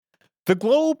The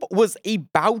globe was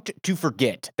about to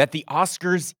forget that the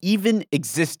Oscars even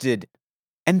existed,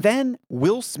 and then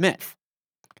Will Smith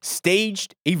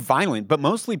staged a violent but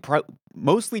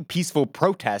mostly peaceful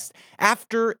protest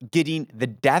after getting the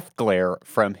death glare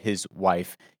from his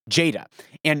wife, Jada.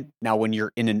 And now when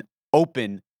you're in an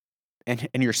open and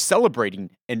you're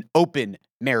celebrating an open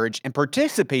marriage and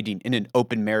participating in an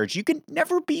open marriage, you can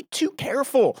never be too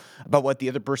careful about what the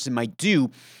other person might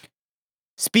do.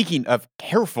 Speaking of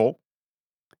careful,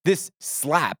 this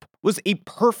slap was a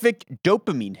perfect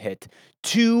dopamine hit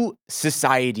to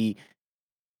society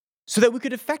so that we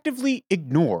could effectively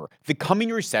ignore the coming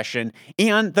recession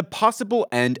and the possible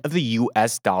end of the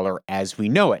US dollar as we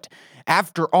know it.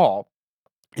 After all,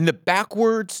 in the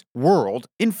backwards world,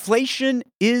 inflation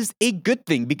is a good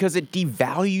thing because it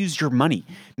devalues your money,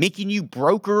 making you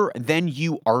broker than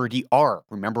you already are.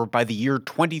 Remember, by the year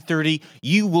 2030,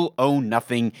 you will own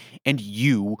nothing and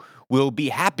you will be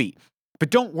happy. But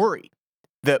don't worry,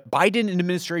 the Biden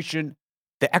administration,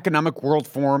 the Economic World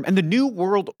Forum, and the New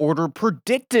World Order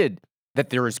predicted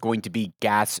that there is going to be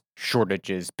gas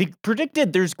shortages,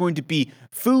 predicted there's going to be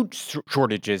food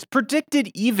shortages,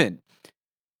 predicted even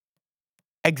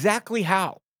exactly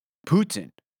how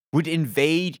Putin would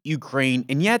invade Ukraine,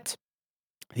 and yet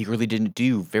he really didn't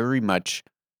do very much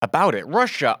about it.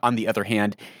 Russia, on the other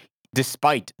hand,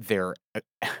 despite their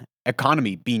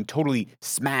economy being totally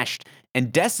smashed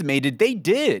and decimated, they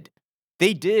did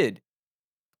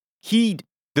heed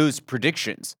those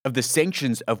predictions of the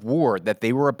sanctions of war that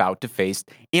they were about to face,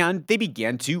 and they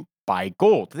began to buy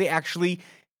gold. They actually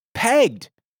pegged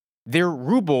their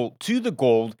ruble to the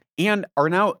gold and are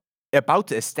now about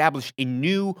to establish a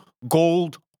new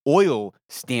gold oil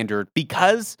standard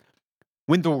because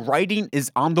when the writing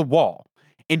is on the wall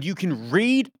and you can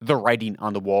read the writing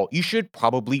on the wall, you should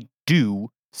probably do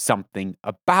something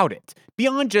about it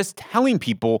beyond just telling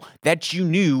people that you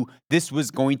knew this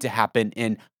was going to happen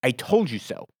and I told you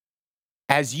so,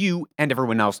 as you and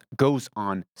everyone else goes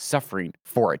on suffering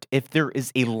for it. If there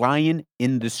is a lion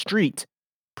in the street,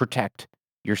 protect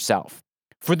yourself.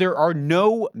 For there are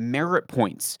no merit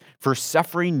points for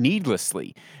suffering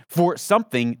needlessly for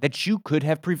something that you could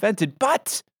have prevented.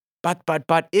 But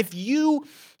if you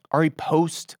are a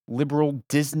post-liberal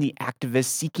Disney activist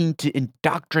seeking to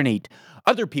indoctrinate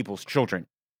other people's children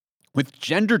with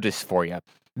gender dysphoria,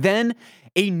 then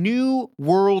a new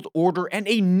world order and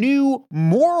a new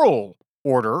moral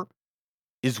order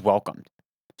is welcomed.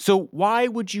 So why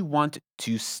would you want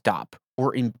to stop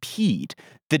or impede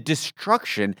the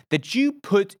destruction that you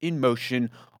put in motion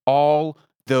all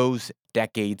those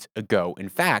decades ago? In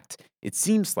fact, it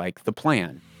seems like the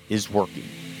plan is working.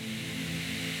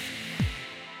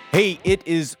 Hey, it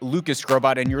is Lucas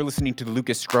Skrobot, and you're listening to the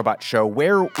Lucas Skrobot Show,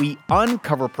 where we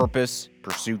uncover purpose,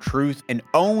 pursue truth, and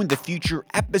own the future.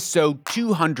 Episode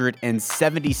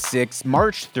 276,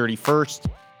 March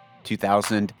 31st,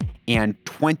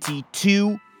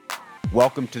 2022.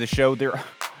 Welcome to the show.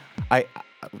 I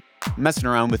messing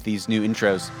around with these new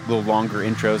intros, a little longer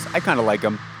intros. I kind of like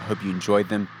them. I hope you enjoyed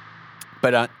them.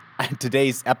 But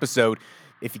today's episode,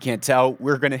 if you can't tell,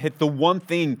 we're going to hit the one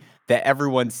thing that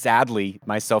everyone, sadly,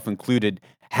 myself included,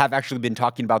 have actually been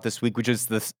talking about this week, which is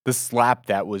the slap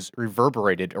that was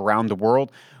reverberated around the world.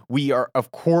 We are,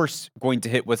 of course, going to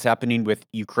hit what's happening with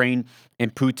Ukraine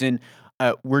and Putin.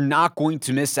 We're not going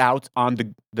to miss out on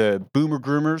the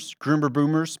groomer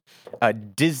boomers,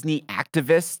 Disney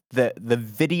activists, the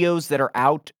videos that are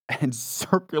out and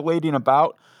circulating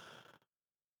about.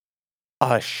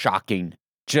 Shocking.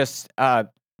 Just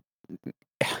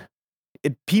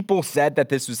people said that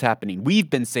this was happening. We've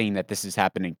been saying that this is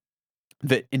happening.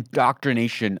 The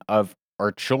indoctrination of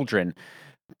our children.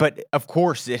 But of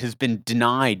course, it has been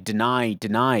denied. The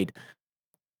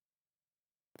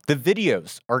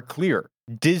videos are clear.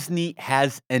 Disney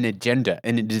has an agenda,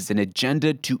 and it is an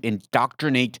agenda to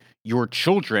indoctrinate your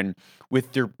children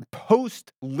with their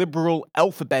post-liberal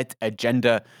alphabet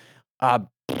agenda.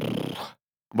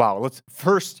 Wow, let's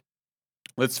first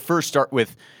start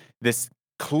with this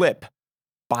clip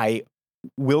by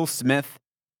Will Smith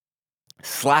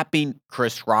slapping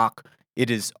Chris Rock. It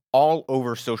is all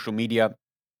over social media.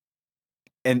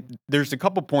 And there's a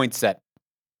couple points that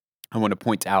I want to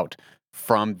point out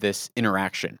from this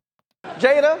interaction.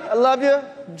 Jada, I love you.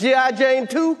 G.I. Jane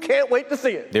 2, can't wait to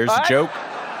see it. There's a joke.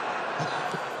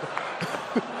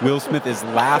 Will Smith is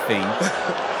laughing.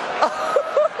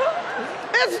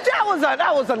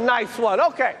 That was a nice one.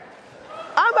 Okay.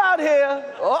 I'm out here.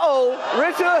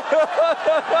 Richard.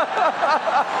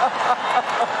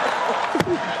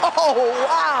 Oh,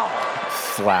 wow.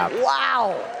 Slap.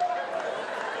 Wow.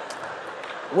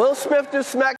 Will Smith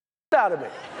just smacked the out of me.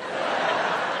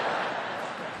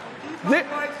 Thi-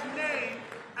 wife's name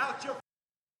out your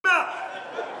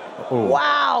mouth.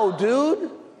 Wow,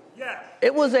 dude. Yes.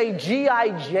 It was a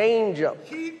G.I. Jane joke.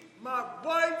 Keep my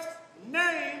wife's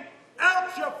name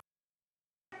out your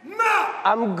mouth.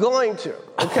 I'm going to,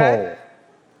 okay?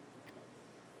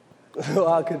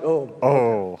 I could,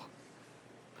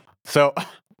 So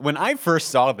when I first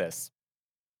saw this,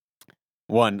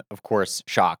 one, of course,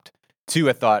 shocked. Two,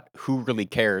 I thought, who really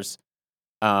cares?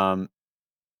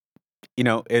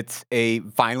 It's a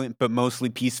violent but mostly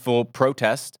peaceful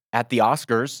protest at the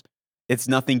Oscars. It's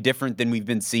nothing different than we've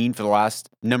been seeing for the last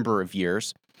number of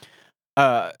years.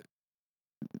 My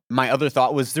other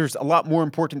thought was there's a lot more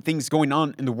important things going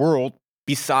on in the world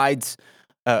besides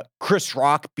Chris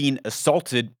Rock being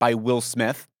assaulted by Will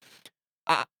Smith.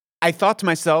 I thought to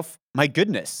myself, my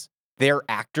goodness, they're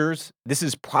actors. This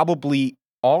is probably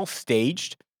all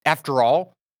staged. After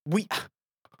all,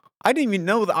 I didn't even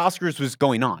know the Oscars was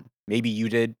going on. Maybe you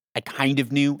did. I kind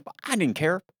of knew. But I didn't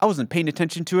care. I wasn't paying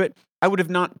attention to it. I would have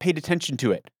not paid attention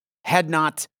to it had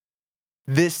not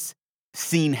this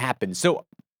scene happened. So,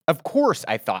 of course,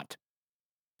 I thought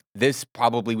this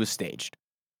probably was staged.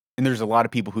 And there's a lot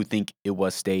of people who think it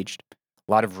was staged.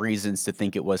 A lot of reasons to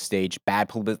think it was staged. Bad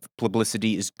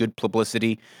publicity is good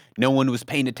publicity. No one was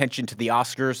paying attention to the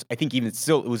Oscars. I think even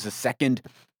still, it was the second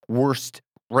worst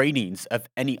ratings of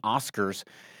any Oscars.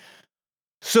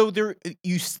 So there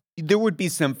would be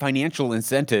some financial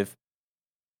incentive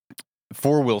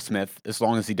for Will Smith, as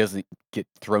long as he doesn't get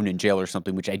thrown in jail or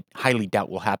something, which I highly doubt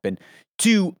will happen,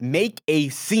 to make a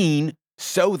scene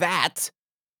so that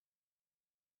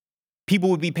people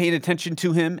would be paying attention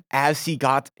to him as he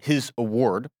got his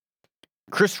award.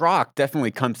 Chris Rock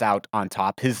definitely comes out on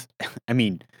top. He's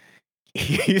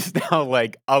now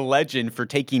like a legend for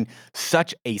taking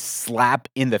such a slap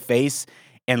in the face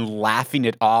and laughing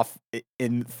it off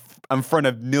in front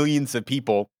of millions of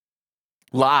people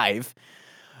live.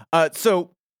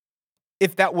 So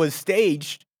if that was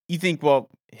staged, you think, well,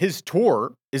 his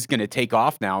tour is going to take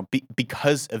off now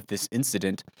because of this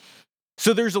incident.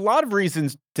 So there's a lot of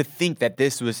reasons to think that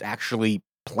this was actually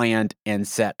planned and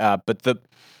set up. But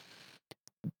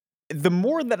the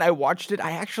more that I watched it,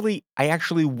 I actually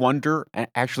wonder. I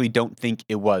actually don't think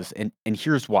it was, and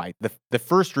here's why. The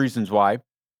first reasons why.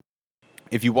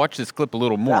 If you watch this clip a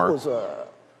little more, that was a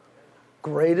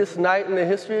greatest night in the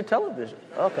history of television.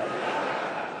 Okay.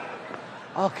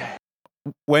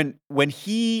 When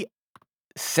he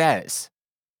says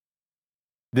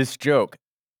this joke,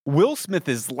 Will Smith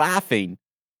is laughing.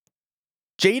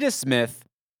 Jada Smith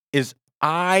is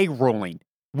eye rolling.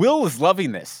 Will is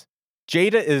loving this.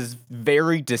 Jada is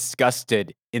very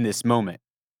disgusted in this moment.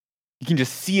 You can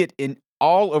just see it in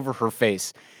all over her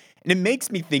face. And it makes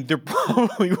me think there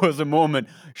probably was a moment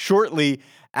shortly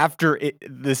after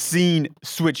the scene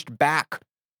switched back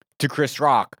to Chris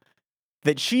Rock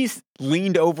that she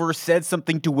leaned over, said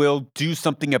something to Will, do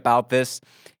something about this,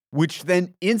 which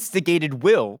then instigated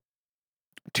Will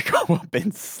to go up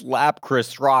and slap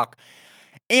Chris Rock.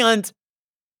 And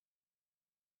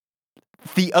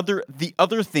the other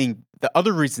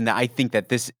reason that I think that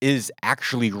this is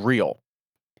actually real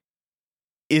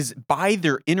is by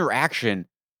their interaction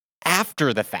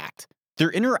after the fact.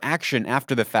 Their interaction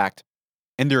after the fact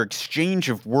and their exchange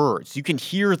of words. You can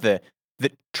hear the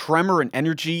tremor and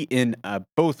energy in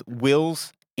both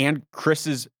Will's and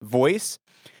Chris's voice,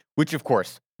 which, of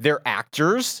course, they're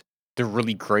actors. They're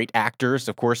really great actors.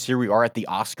 Of course, here we are at the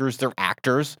Oscars. They're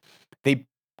actors. They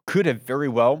could have very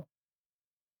well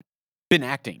been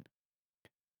acting.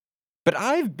 But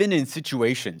I've been in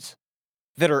situations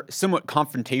that are somewhat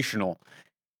confrontational,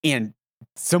 and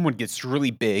someone gets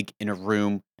really big in a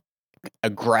room,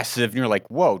 aggressive, and you're like,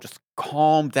 whoa, just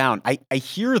calm down. I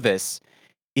hear this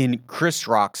in Chris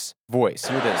Rock's voice.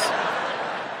 Hear this.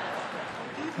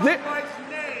 Keep my wife's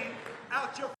name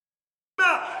out your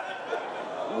mouth.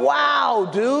 Wow,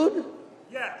 dude.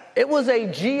 Yes. It was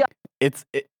a G.I.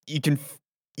 You can,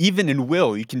 even in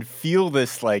Will, you can feel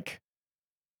this like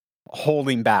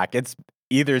holding back. It's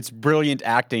brilliant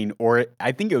acting or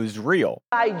I think it was real.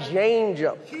 Jane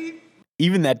joke.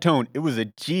 Even that tone, it was a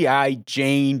G.I.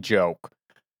 Jane joke.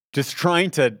 Just trying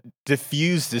to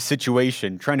diffuse the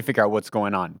situation, trying to figure out what's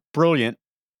going on. Brilliant.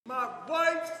 My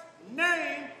wife's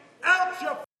name out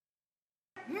your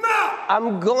mouth.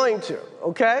 I'm going to,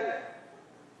 okay?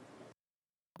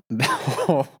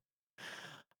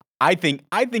 I think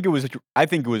it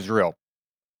was real.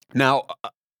 Now,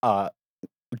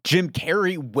 Jim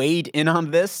Carrey weighed in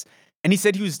on this, and he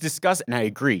said he was disgusted, and I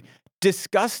agree,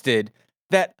 disgusted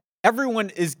that everyone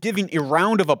is giving a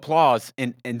round of applause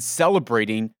and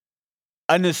celebrating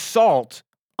an assault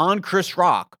on Chris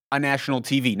Rock on national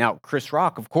TV. Now, Chris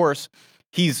Rock, of course,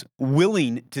 he's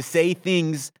willing to say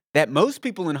things that most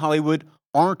people in Hollywood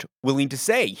aren't willing to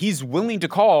say. He's willing to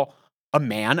call a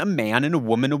man, and a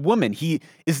woman, a woman. He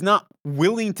is not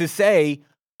willing to say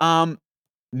men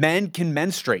can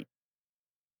menstruate,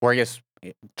 or I guess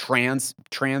trans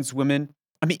women.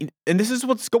 I mean, and this is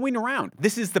what's going around.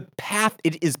 This is the path.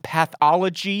 It is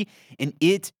pathology, and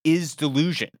it is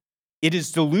delusion. It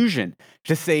is delusion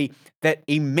to say that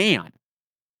a man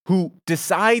who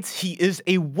decides he is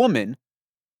a woman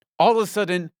all of a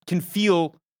sudden can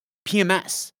feel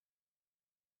PMS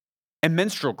and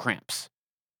menstrual cramps.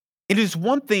 It is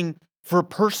one thing for a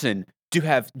person to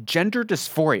have gender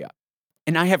dysphoria,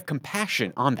 and I have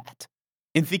compassion on that,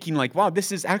 in thinking like, wow, it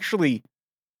is actually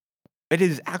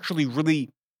really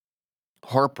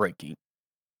heartbreaking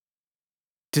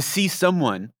to see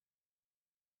someone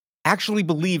actually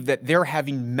believe that they're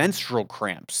having menstrual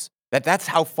cramps, that's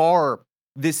how far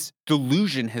this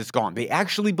delusion has gone. They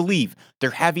actually believe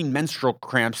they're having menstrual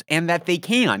cramps and that they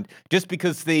can just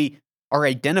because they are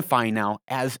identifying now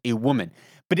as a woman.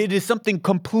 But it is something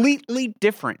completely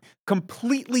different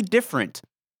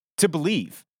to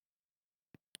believe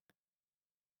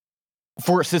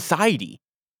for society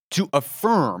to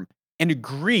affirm and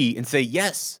agree and say,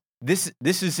 yes, this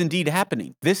is indeed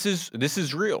happening. This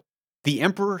is real. The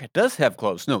emperor does have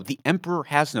clothes. No, the emperor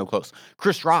has no clothes.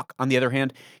 Chris Rock, on the other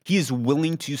hand, he is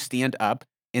willing to stand up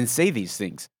and say these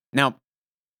things. Now,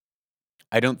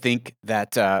 I don't think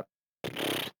that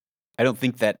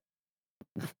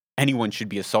anyone should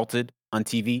be assaulted on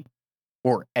TV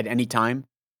or at any time.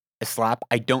 A slap.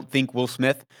 I don't think Will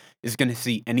Smith is going to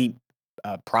see any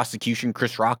prosecution.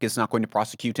 Chris Rock is not going to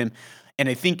prosecute him. And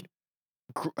I think,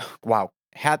 wow,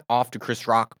 hat off to Chris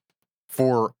Rock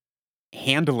for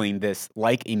handling this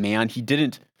like a man. He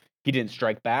didn't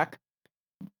strike back.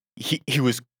 He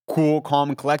was cool, calm,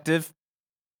 and collective,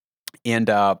 and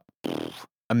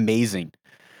amazing.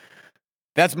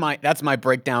 That's my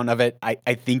breakdown of it. I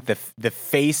think the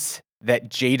face that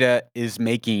Jada is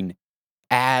making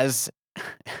as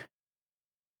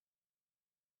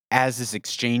this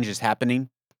exchange is happening,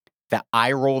 the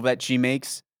eye roll that she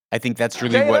makes, I think that's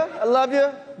really Jada, I love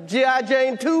you. G.I.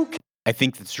 Jane 2. I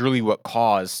think that's really what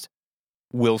caused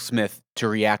Will Smith to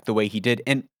react the way he did.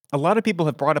 And a lot of people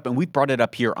have brought up, and we've brought it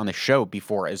up here on the show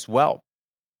before as well.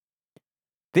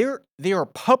 They are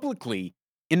publicly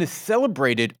in a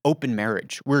celebrated open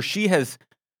marriage where she has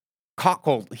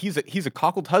cockled. He's a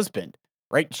cockled husband,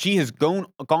 right? She has gone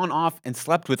off and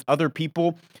slept with other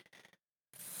people.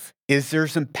 Is there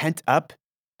some pent up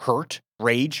hurt,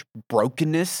 rage,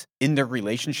 brokenness in their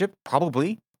relationship?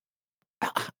 Probably.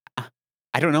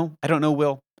 I don't know,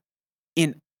 Will.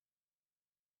 And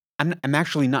I'm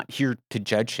actually not here to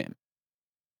judge him.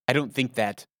 I don't think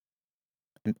that,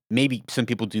 maybe some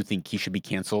people do think he should be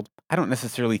canceled. I don't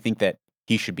necessarily think that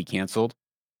he should be canceled.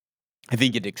 I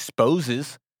think it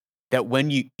exposes that when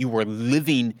you are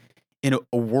living in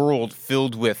a world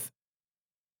filled with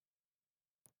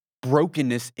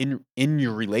brokenness in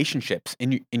your relationships,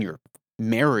 in your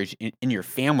marriage, in your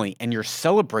family, and you're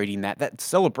celebrating that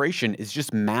celebration is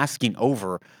just masking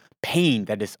over pain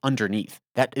that is underneath,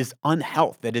 that is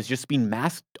unhealth, that is just being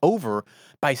masked over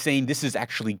by saying this is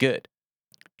actually good.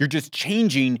 You're just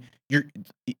changing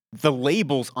the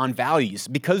labels on values.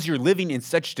 Because you're living in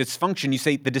such dysfunction, you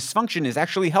say the dysfunction is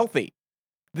actually healthy.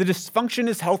 The dysfunction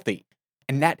is healthy.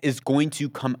 And that is going to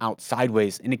come out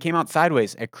sideways. And it came out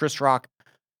sideways at Chris Rock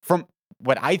from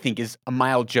what I think is a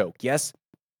mild joke. Yes,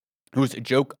 it was a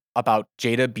joke about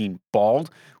Jada being bald,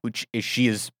 which is she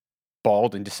is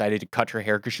bald and decided to cut her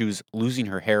hair because she was losing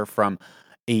her hair from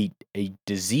a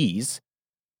disease.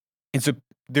 And so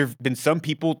there have been some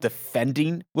people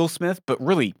defending Will Smith, but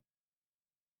really,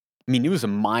 I mean, it was a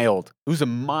mild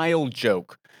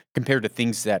joke compared to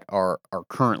things that are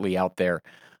currently out there.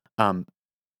 Not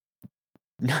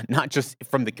just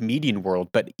from the comedian world,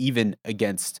 but even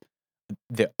against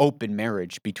the open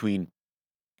marriage between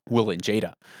Will and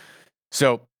Jada.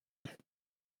 So,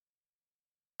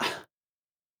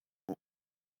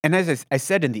 and as I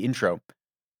said in the intro,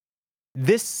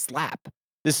 this slap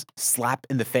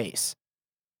in the face,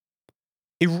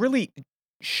 it really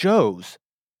shows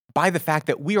by the fact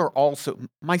that we are also,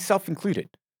 myself included,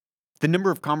 the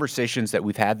number of conversations that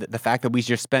we've had, the fact that we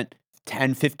just spent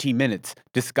 10, 15 minutes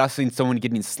discussing someone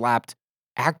getting slapped,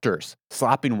 actors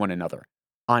slapping one another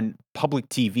on public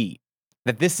TV,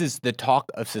 that this is the talk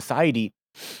of society.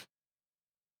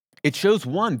 It shows,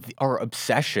 one, our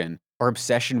obsession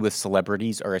with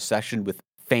celebrities, our obsession with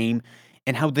fame,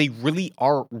 and how they really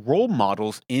are role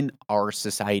models in our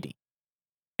society.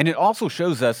 And it also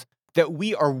shows us that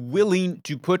we are willing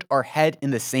to put our head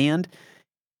in the sand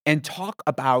and talk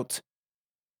about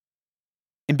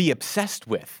and be obsessed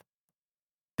with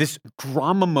this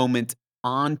drama moment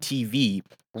on TV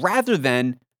rather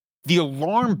than the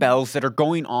alarm bells that are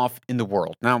going off in the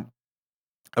world. Now,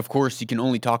 of course, you can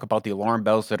only talk about the alarm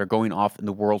bells that are going off in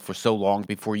the world for so long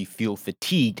before you feel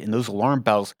fatigued. And those alarm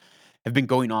bells have been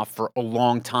going off for a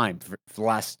long time, for the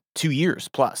last 2 years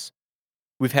plus.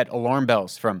 We've had alarm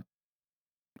bells from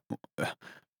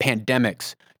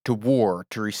pandemics to war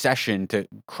to recession to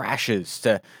crashes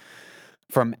to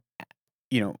from,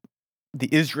 the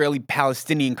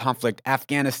Israeli-Palestinian conflict,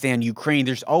 Afghanistan, Ukraine.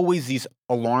 There's always these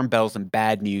alarm bells and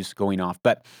bad news going off.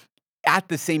 But at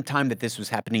the same time that this was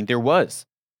happening, there was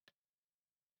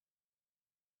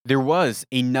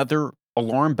another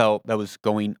alarm bell that was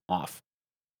going off,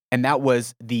 and that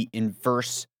was the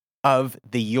inverse of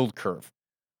the yield curve.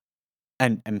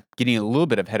 And I'm getting a little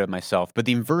bit ahead of myself, but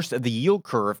the inverse of the yield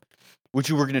curve, which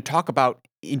we're going to talk about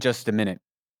in just a minute.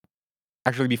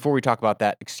 Actually, before we talk about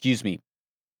that, excuse me,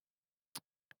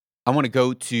 I want to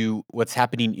go to what's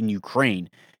happening in Ukraine,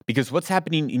 because what's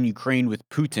happening in Ukraine with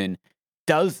Putin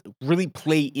does really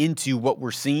play into what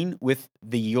we're seeing with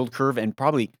the yield curve. And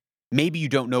maybe you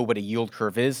don't know what a yield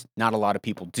curve is. Not a lot of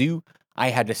people do. I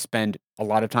had to spend a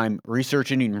lot of time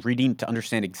researching and reading to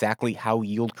understand exactly how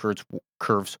yield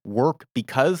curves work,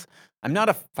 because I'm not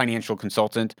a financial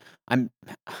consultant. I'm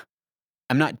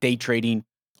not day trading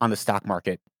on the stock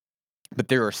market, but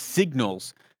there are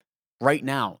signals right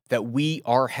now that we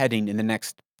are heading in the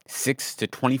next 6 to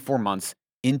 24 months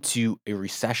into a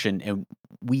recession, and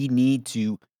we need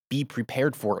to be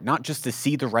prepared for it, not just to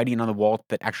see the writing on the wall,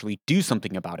 but actually do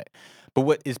something about it. But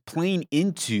what is playing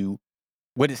into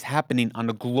what is happening on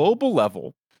a global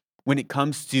level when it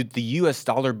comes to the US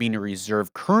dollar being a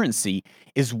reserve currency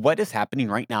is what is happening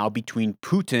right now between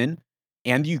Putin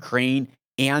and Ukraine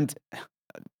and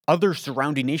other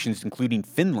surrounding nations, including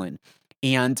Finland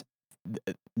and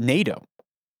NATO.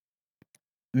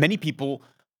 Many people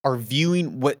are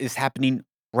viewing what is happening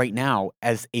right now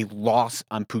as a loss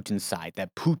on Putin's side,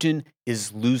 that Putin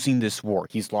is losing this war.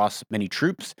 He's lost many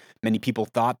troops. Many people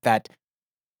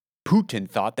Putin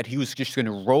thought that he was just going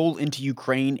to roll into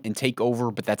Ukraine and take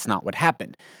over, but that's not what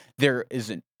happened. There is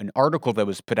an article that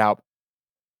was put out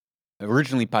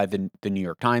originally by the New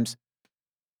York Times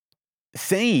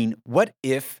saying, what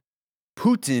if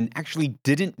Putin actually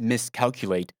didn't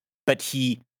miscalculate, but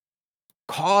he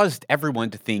caused everyone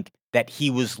to think that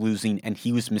he was losing and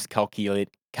he was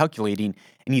calculating,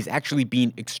 and he's actually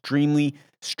being extremely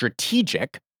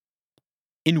strategic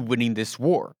in winning this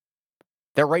war.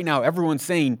 That right now everyone's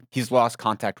saying he's lost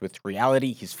contact with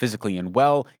reality, he's physically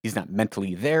unwell, he's not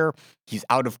mentally there, he's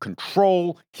out of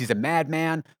control, he's a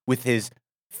madman with his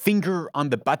finger on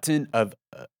the button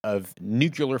of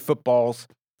nuclear footballs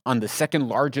on the second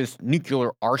largest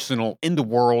nuclear arsenal in the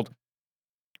world.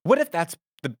 What if that's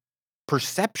the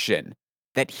perception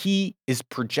that he is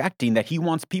projecting, that he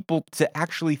wants people to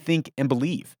actually think and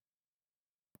believe?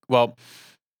 Well,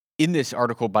 in this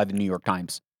article by the New York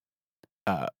Times,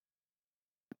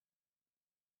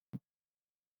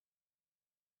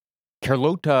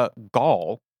 Carlota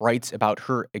Gall writes about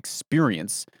her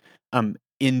experience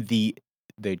in the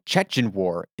Chechen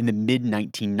War in the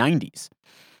mid-1990s.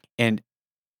 And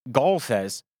Gall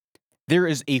says, there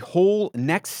is a whole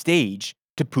next stage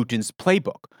to Putin's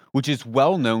playbook, which is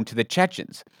well known to the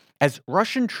Chechens. As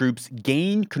Russian troops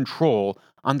gained control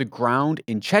on the ground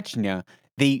in Chechnya,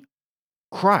 they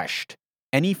crushed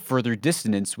any further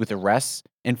dissonance with arrests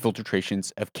and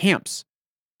infiltrations of camps.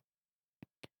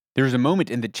 There was a moment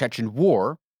in the Chechen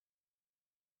War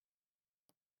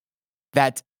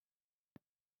that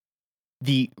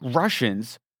the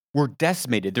Russians were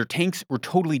decimated. Their tanks were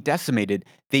totally decimated.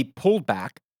 They pulled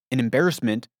back in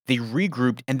embarrassment. They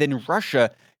regrouped, and then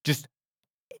Russia just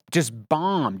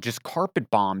carpet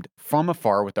bombed from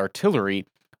afar with artillery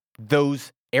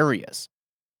those areas.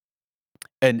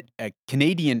 And a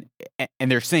Canadian, and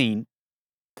they're saying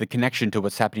the connection to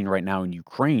what's happening right now in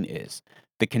Ukraine is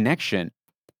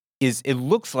it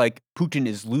looks like Putin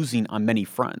is losing on many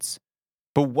fronts.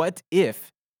 But what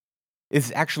if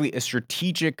it's actually a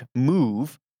strategic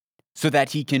move so that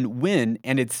he can win,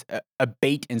 and it's a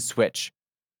bait and switch?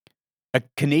 A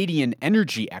Canadian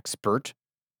energy expert,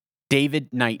 David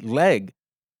Knight-Legg,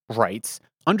 writes,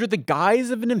 under the guise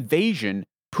of an invasion,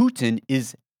 Putin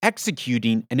is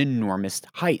executing an enormous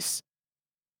heist.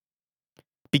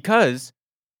 Because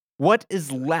what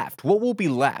will be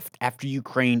left after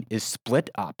Ukraine is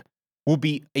split up, will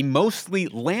be a mostly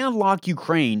landlocked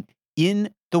Ukraine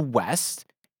in the West,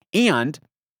 and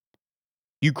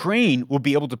Ukraine will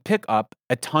be able to pick up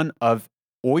a ton of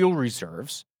oil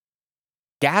reserves,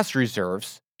 gas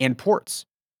reserves, and ports.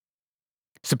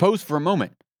 Suppose for a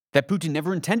moment that Putin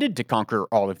never intended to conquer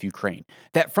all of Ukraine,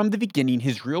 that from the beginning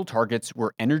his real targets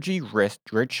were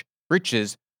energy-rich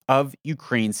riches of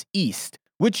Ukraine's east,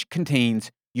 which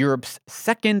contains Europe's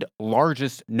second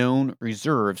largest known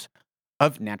reserves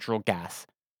of natural gas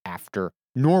after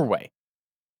Norway.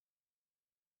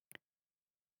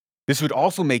 This would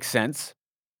also make sense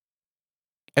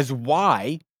as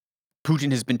why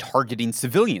Putin has been targeting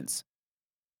civilians.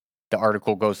 The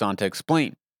article goes on to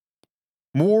explain.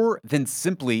 More than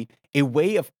simply a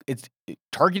way of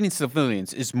targeting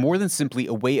civilians is more than simply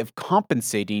a way of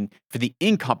compensating for the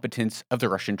incompetence of the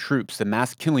Russian troops. The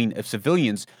mass killing of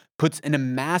civilians puts an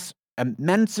immense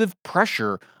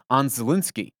pressure on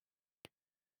Zelensky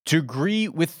to agree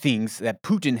with things that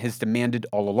Putin has demanded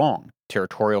all along: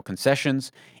 territorial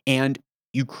concessions and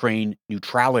Ukraine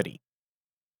neutrality,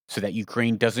 so that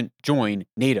Ukraine doesn't join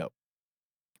NATO.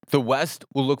 The West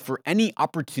will look for any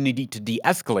opportunity to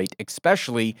de-escalate,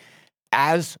 especially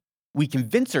as we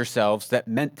convince ourselves that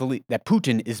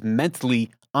Putin is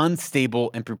mentally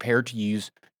unstable and prepared to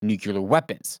use nuclear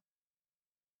weapons.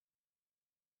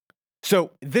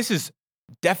 So this is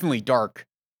definitely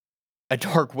a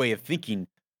dark way of thinking.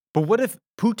 But what if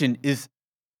Putin is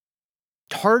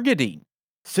targeting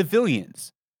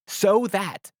civilians so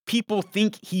that people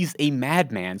think he's a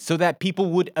madman, so that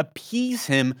people would appease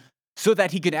him, so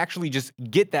that he could actually just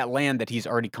get that land that he's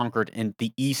already conquered in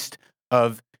the east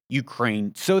of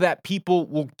Ukraine, so that people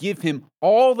will give him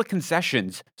all the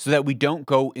concessions so that we don't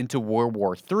go into World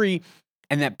War III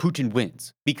and that Putin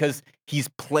wins because he's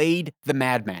played the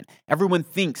madman. Everyone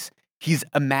thinks he's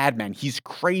a madman. He's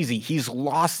crazy. He's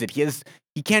lost it.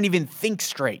 He can't even think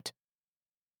straight.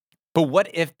 But what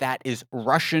if that is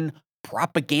Russian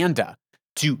propaganda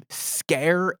to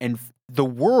scare the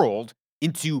world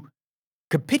into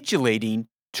capitulating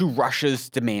to Russia's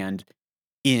demand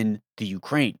in the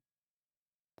Ukraine?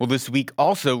 Well, this week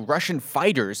also, Russian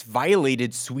fighters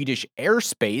violated Swedish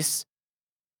airspace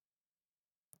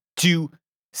to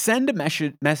send a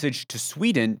message to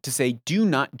Sweden to say, do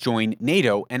not join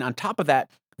NATO. And on top of that,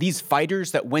 these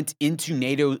fighters that went into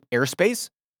NATO airspace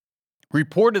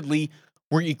reportedly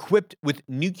were equipped with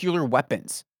nuclear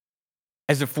weapons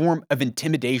as a form of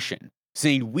intimidation,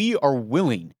 saying we are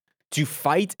willing to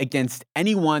fight against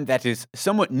anyone that is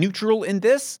somewhat neutral in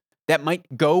this that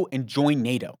might go and join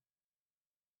NATO.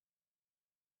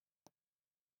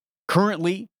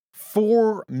 Currently,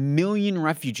 4 million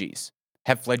refugees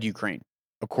have fled Ukraine,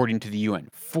 according to the UN.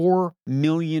 4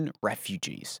 million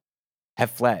refugees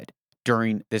have fled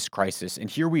during this crisis. And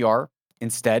here we are,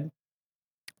 instead,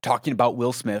 talking about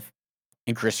Will Smith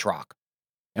and Chris Rock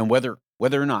and whether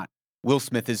or not Will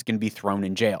Smith is going to be thrown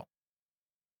in jail.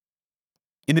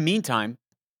 In the meantime,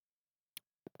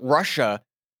 Russia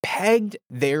pegged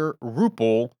their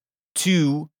ruble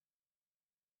to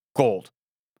gold.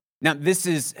 Now, this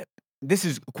is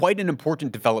quite an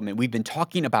important development. We've been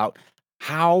talking about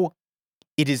how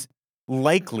it is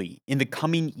likely in the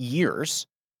coming years,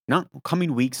 not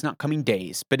coming weeks, not coming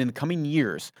days, but in the coming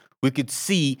years, we could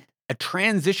see a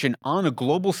transition on a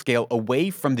global scale away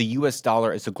from the US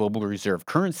dollar as a global reserve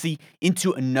currency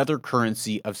into another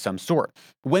currency of some sort.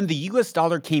 When the US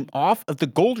dollar came off of the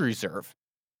gold reserve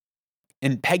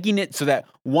and pegging it so that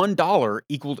 $1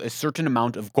 equaled a certain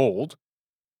amount of gold,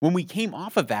 when we came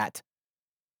off of that,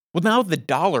 well, now the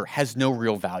dollar has no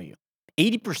real value.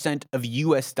 80% of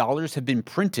US dollars have been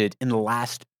printed in the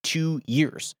last 2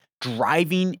 years,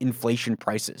 driving inflation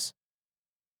prices.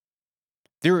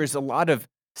 There is a lot of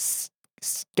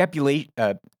speculation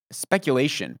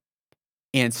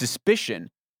and suspicion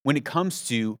when it comes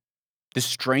to the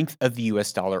strength of the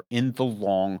US dollar in the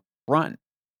long run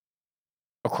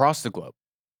across the globe.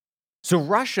 So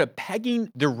Russia pegging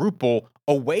the ruble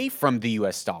away from the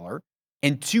US dollar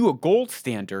and to a gold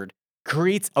standard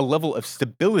creates a level of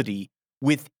stability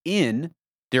within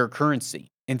their currency.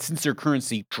 And since their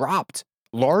currency dropped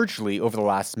largely over the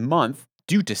last month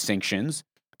due to sanctions,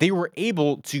 they were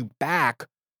able to back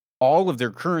all of their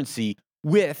currency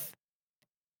with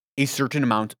a certain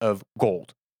amount of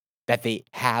gold that they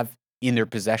have in their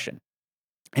possession.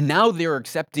 And now they're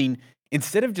accepting,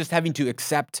 instead of just having to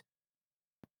accept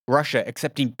Russia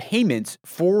accepting payments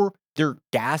for their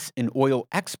gas and oil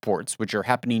exports, which are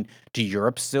happening to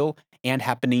Europe still and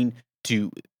happening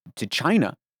to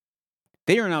China,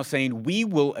 they are now saying, we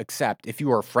will accept, if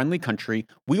you are a friendly country,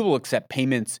 we will accept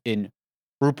payments in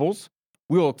rubles,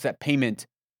 we will accept payment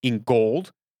in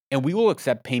gold, and we will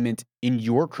accept payment in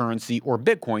your currency or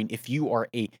Bitcoin if you are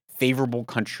a favorable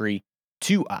country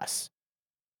to us,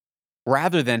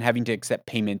 rather than having to accept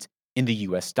payment in the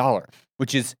US dollar,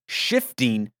 which is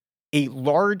shifting a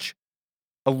large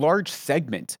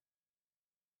segment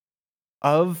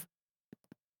of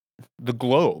the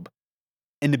globe,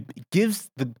 and it gives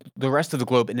the rest of the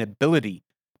globe an ability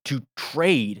to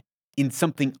trade in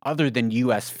something other than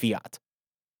US fiat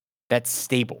that's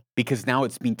stable, because now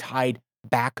it's being tied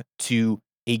back to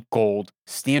a gold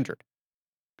standard.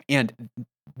 And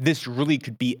this really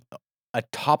could be a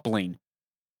toppling,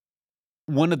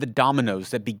 one of the dominoes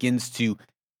that begins to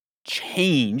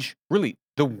change really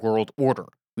the world order.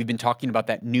 We've been talking about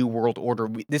that new world order.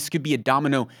 This could be a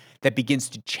domino that begins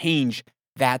to change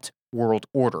that world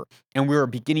order. And we're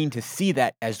beginning to see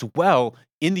that as well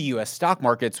in the US stock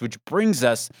markets, which brings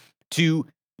us to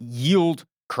yield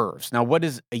curves. Now, what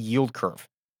is a yield curve?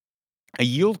 A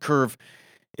yield curve,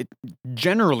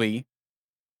 generally,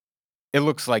 it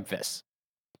looks like this.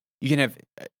 You can have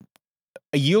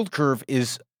a yield curve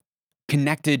is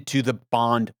connected to the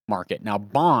bond market. Now,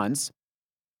 bonds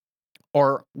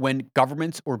are when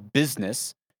governments or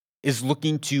business is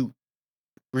looking to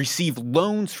receive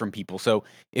loans from people. So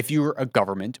if you're a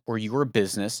government or you're a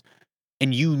business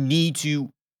and you need to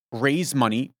raise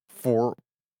money for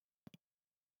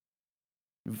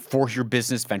your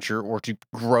business venture or to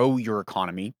grow your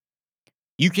economy,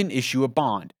 you can issue a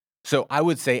bond. So I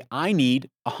would say, I need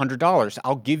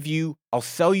 $100. I'll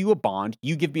sell you a bond.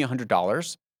 You give me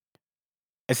 $100.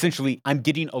 Essentially, I'm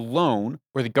getting a loan,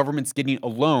 or the government's getting a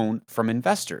loan from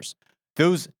investors.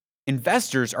 Those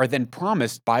investors are then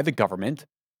promised by the government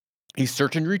a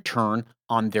certain return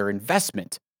on their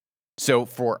investment. So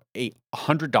for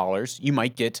 $100, you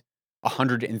might get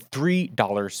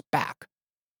 $103 back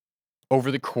over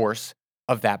the course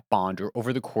of that bond or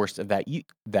over the course of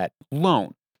that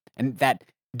loan. And that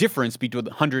difference between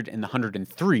the 100 and the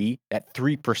 103, that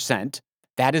 3%,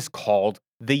 that is called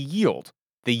the yield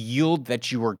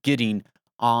that you are getting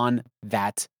on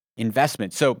that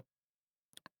investment. So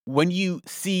when you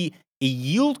see a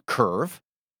yield curve,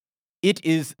 it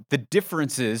is the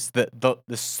differences, the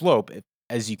slope,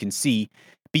 as you can see,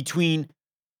 between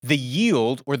the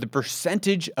yield or the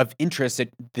percentage of interest that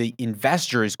the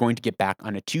investor is going to get back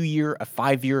on a 2-year, a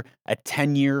 5-year, a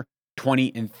 10-year,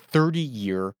 20, and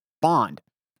 30-year bond.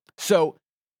 So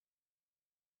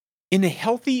in a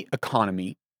healthy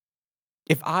economy,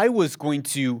 if I was going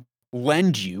to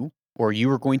lend you, or you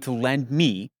were going to lend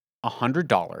me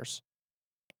 $100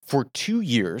 for 2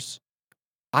 years,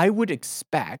 I would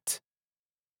expect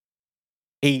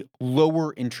a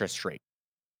lower interest rate.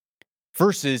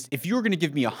 Versus if you were going to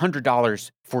give me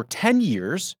 $100 for 10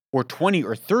 years or 20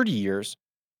 or 30 years,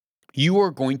 you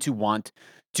are going to want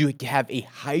to have a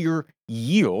higher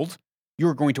yield.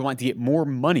 You're going to want to get more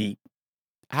money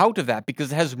out of that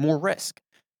because it has more risk.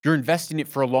 You're investing it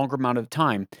for a longer amount of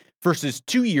time versus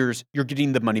 2 years, you're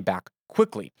getting the money back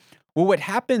quickly. Well, what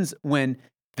happens when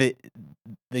the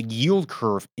yield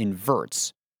curve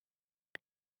inverts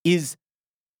is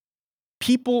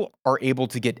people are able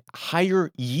to get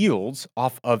higher yields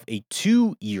off of a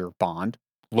 2-year bond,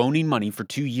 loaning money for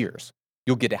 2 years.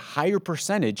 You'll get a higher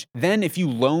percentage than if you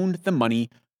loaned the money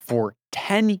for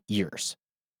 10 years.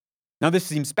 Now, this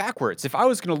seems backwards. If I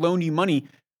was going to loan you money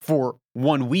for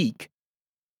 1 week,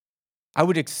 I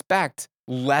would expect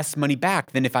less money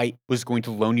back than if I was going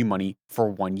to loan you money for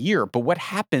 1 year. But what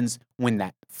happens when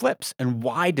that flips? And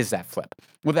why does that flip?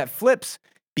 Well, that flips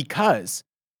because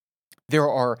there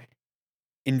are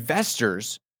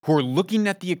investors who are looking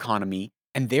at the economy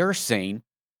and they're saying,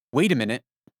 wait a minute,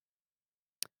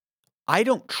 I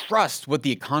don't trust what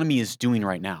the economy is doing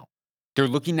right now. They're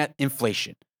looking at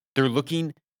inflation. They're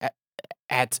looking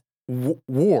at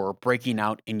war breaking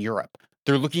out in Europe.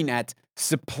 They're looking at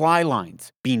supply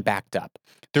lines being backed up.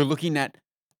 They're looking at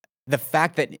the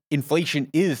fact that inflation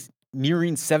is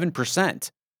nearing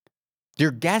 7%.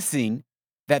 They're guessing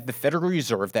that the Federal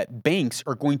Reserve, that banks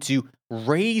are going to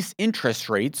raise interest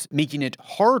rates, making it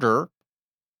harder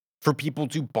for people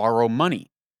to borrow money.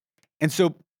 And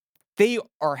so they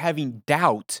are having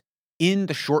doubt in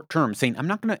the short term, saying, I'm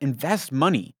not going to invest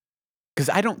money because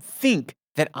I don't think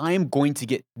that I'm going to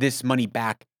get this money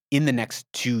back in the next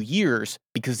 2 years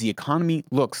because the economy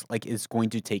looks like it's going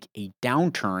to take a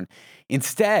downturn.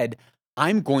 Instead,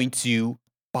 I'm going to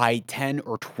buy 10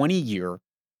 or 20-year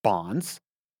bonds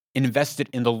and invest it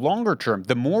in the longer term.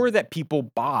 The more that people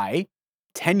buy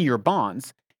 10-year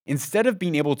bonds, instead of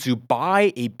being able to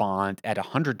buy a bond at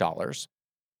 $100,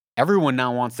 everyone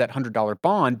now wants that $100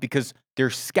 bond because they're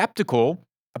skeptical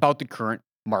about the current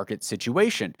market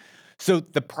situation. So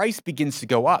the price begins to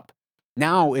go up.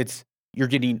 Now you're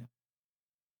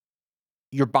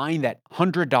buying that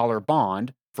 $100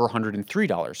 bond for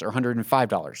 $103 or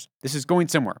 $105. This is going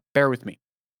somewhere. Bear with me.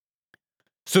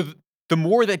 So the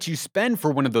more that you spend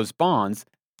for one of those bonds,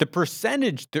 the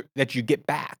percentage that you get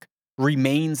back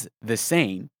remains the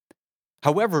same.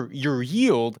 However, your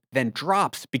yield then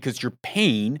drops because you're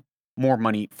paying more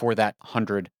money for that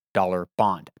 $100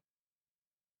 bond.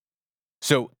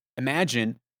 So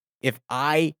imagine if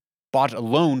I bought a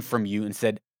loan from you and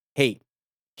said, hey,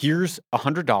 here's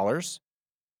 $100.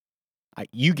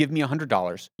 You give me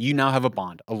 $100. You now have a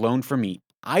bond, a loan from me.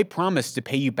 I promise to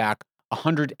pay you back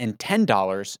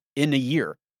 $110 in a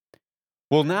year.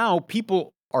 Well, now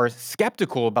people are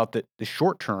skeptical about the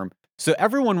short term. So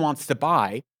everyone wants to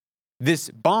buy this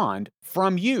bond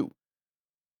from you.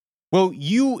 Well,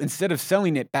 you, instead of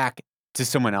selling it back to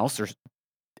someone else or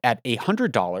at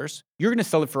 $100, you're going to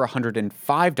sell it for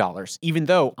 $105, even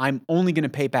though I'm only going to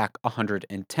pay back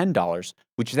 $110,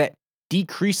 which that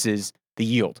decreases the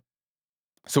yield.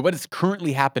 So what is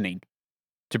currently happening,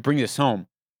 to bring this home,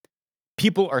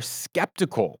 people are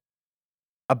skeptical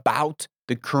about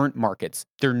the current markets.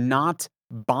 They're not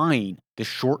buying the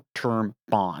short-term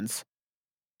bonds,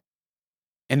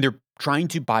 and they're trying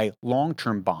to buy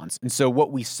long-term bonds. And so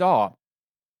what we saw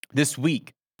this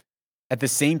week, at the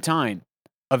same time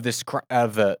of this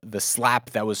the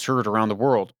slap that was heard around the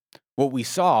world, what we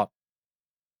saw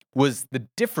was the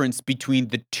difference between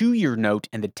the 2-year note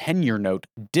and the 10-year note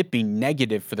dipping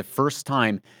negative for the first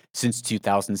time since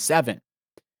 2007.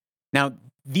 Now,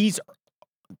 these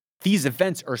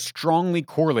events are strongly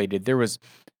correlated. There was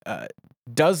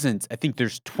dozens, I think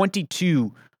there's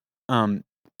 22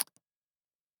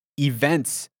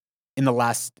 events in the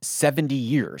last 70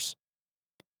 years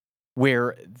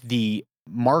where the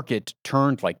market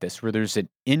turned like this, where there's an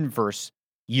inverse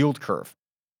yield curve.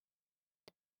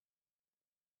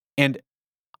 And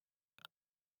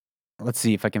let's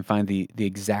see if I can find the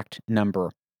exact number.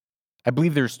 I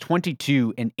believe there's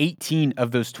 22, and 18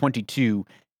 of those 22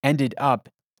 ended up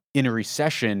in a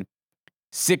recession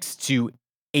 6 to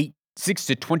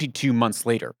 22 months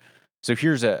later. So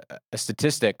here's a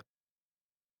statistic.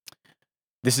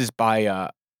 This is by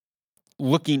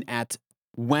looking at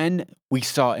when we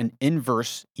saw an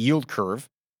inverse yield curve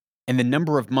and the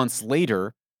number of months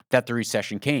later that the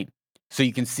recession came. So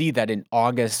you can see that in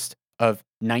August of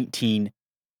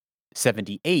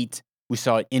 1978, we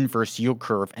saw an inverse yield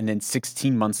curve, and then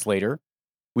 16 months later,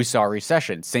 we saw a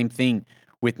recession. Same thing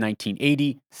with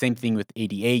 1980, same thing with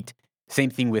 88, same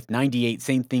thing with 98,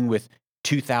 same thing with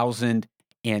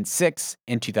 2006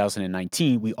 and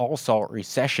 2019. We all saw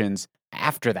recessions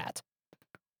after that.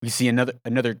 We see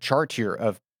another chart here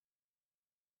of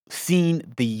seeing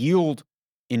the yield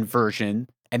inversion,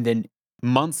 and then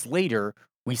months later,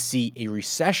 we see a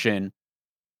recession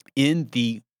in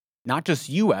the not just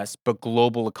US, but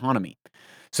global economy.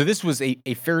 So this was a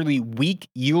fairly weak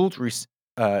yield,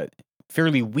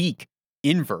 fairly weak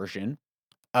inversion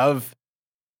of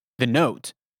the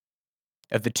note,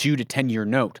 of the 2 to 10-year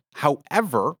note.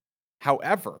 However,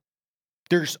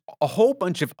 there's a whole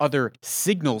bunch of other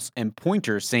signals and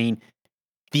pointers saying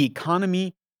the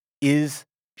economy is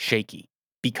shaky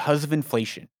because of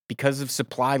inflation, because of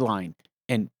supply line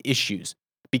and issues,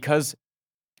 because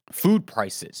food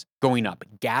prices going up,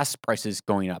 gas prices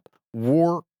going up,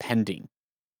 war pending,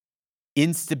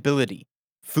 instability,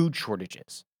 food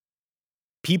shortages.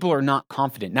 People are not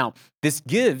confident. Now, this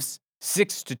gives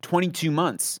 6 to 22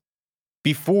 months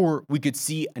before we could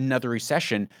see another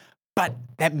recession, but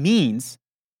that means,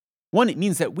 one, it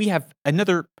means that we have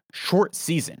another short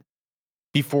season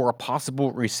before a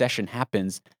possible recession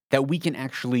happens, that we can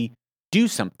actually do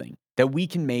something, that we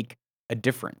can make a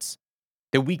difference,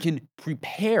 that we can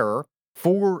prepare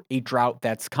for a drought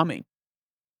that's coming.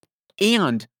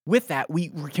 And with that, we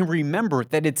can remember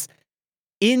that it's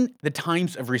in the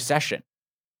times of recession.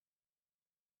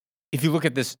 If you look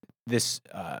at this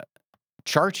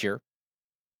chart here,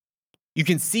 you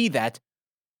can see that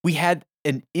we had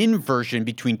an inversion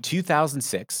between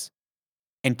 2006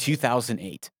 and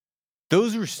 2008.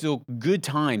 Those were still good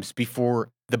times before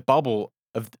the bubble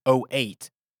of '08,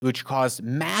 which caused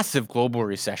massive global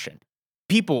recession.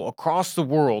 People across the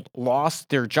world lost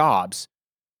their jobs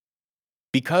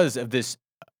because of this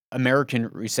American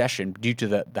recession due to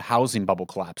the housing bubble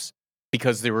collapse,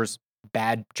 because there was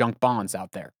bad junk bonds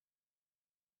out there.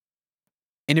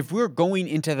 And if we're going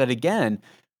into that again,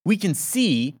 we can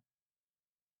see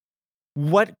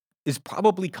what is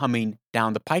probably coming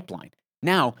down the pipeline.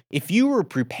 Now, if you were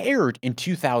prepared in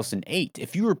 2008,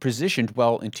 if you were positioned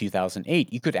well in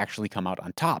 2008, you could actually come out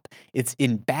on top. It's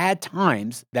in bad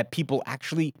times that people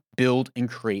actually build and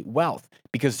create wealth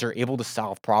because they're able to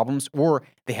solve problems, or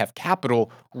they have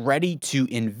capital ready to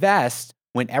invest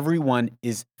when everyone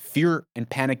is fear and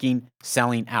panicking,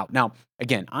 selling out. Now,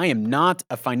 again, I am not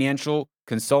a financial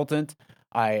consultant.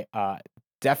 I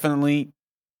definitely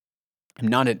am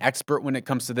not an expert when it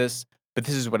comes to this, but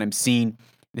this is what I'm seeing.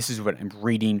 This is what I'm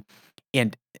reading.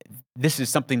 And this is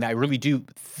something that I really do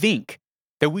think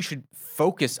that we should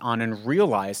focus on and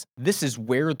realize this is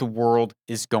where the world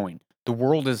is going. The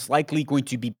world is likely going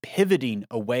to be pivoting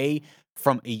away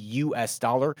from a US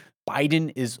dollar.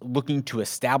 Biden is looking to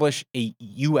establish a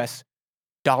US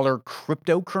dollar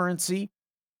cryptocurrency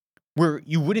where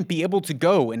you wouldn't be able to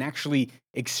go and actually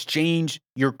exchange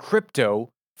your crypto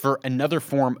for another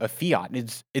form of fiat.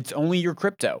 It's only your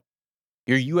crypto,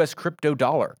 your US crypto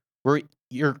dollar, where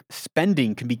your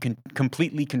spending can be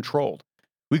completely controlled.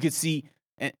 We could see,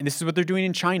 and this is what they're doing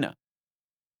in China,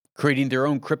 creating their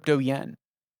own crypto yen.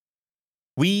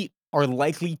 We are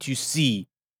likely to see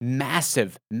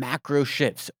massive macro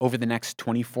shifts over the next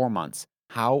 24 months.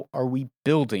 How are we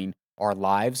building our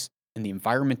lives and the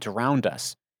environment around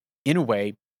us in a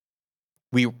way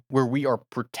where we are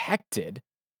protected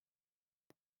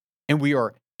and we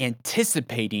are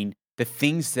anticipating the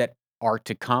things that are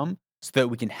to come so that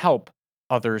we can help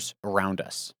others around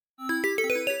us?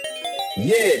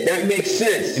 Yeah, that makes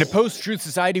sense. In a post-truth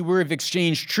society where we've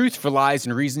exchanged truth for lies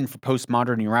and reason for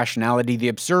postmodern irrationality, the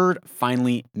absurd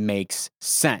finally makes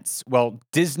sense. Well,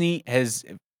 Disney has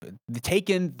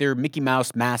taken their Mickey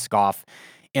Mouse mask off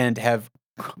and have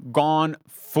gone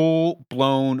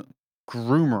full-blown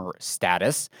groomer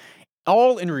status,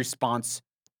 all in response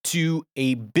to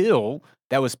a bill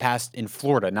that was passed in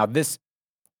Florida. Now,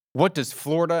 what does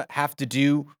Florida have to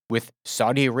do with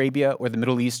Saudi Arabia or the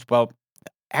Middle East? Well,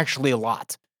 actually a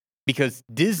lot, because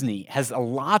Disney has a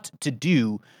lot to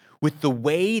do with the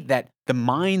way that the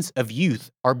minds of youth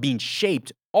are being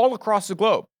shaped all across the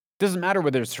globe. Doesn't matter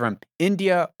whether it's from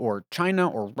India or China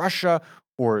or Russia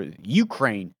or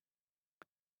Ukraine.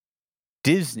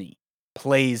 Disney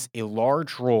plays a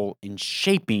large role in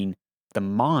shaping the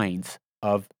minds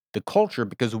of the culture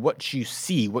because what you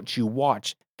see, what you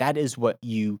watch, that is what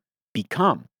you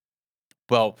become.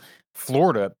 Well,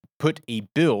 Florida put a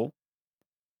bill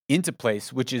into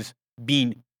place, which is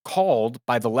being called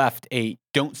by the left a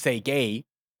 "don't say gay"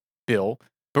 bill,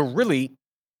 but really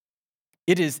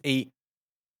it is a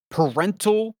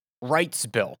parental rights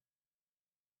bill.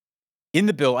 In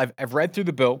the bill, I've read through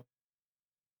the bill.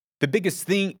 The biggest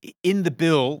thing in the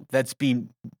bill that's being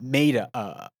made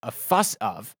a fuss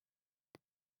of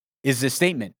is the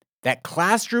statement that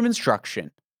classroom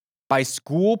instruction by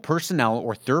school personnel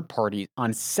or third parties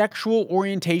on sexual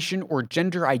orientation or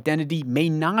gender identity may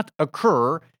not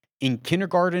occur in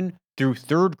kindergarten through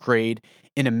third grade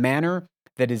in a manner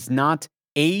that is not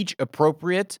age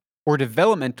appropriate or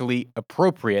developmentally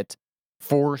appropriate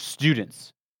for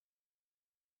students.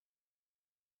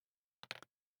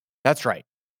 That's right.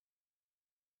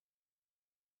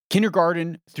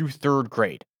 Kindergarten through third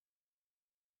grade.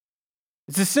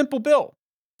 It's a simple bill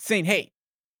saying, hey,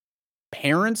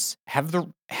 parents have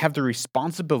the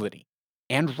responsibility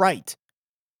and right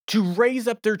to raise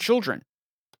up their children.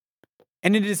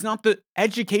 And it is not the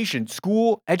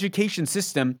school education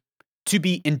system to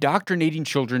be indoctrinating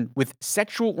children with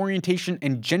sexual orientation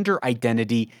and gender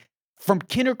identity from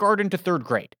kindergarten to third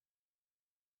grade.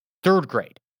 Third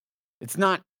grade. It's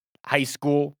not high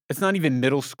school. It's not even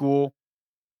middle school.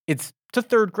 It's to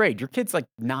third grade. Your kid's like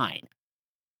 9,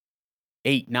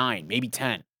 8, 9, maybe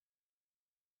 10.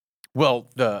 Well,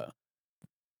 the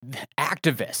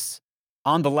activists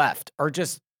on the left are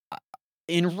just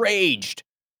enraged.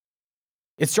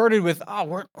 It started with,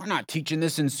 we're not teaching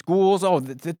this in schools.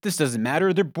 This doesn't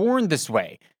matter. They're born this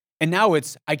way. And now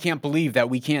it's, I can't believe that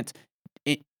we can't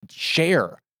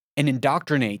share and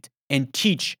indoctrinate and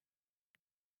teach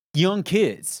young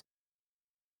kids,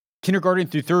 kindergarten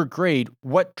through third grade,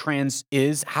 what trans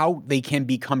is, how they can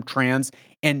become trans,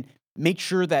 and make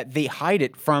sure that they hide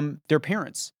it from their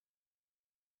parents.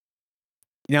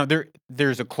 Now,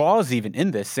 there's a clause even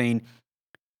in this saying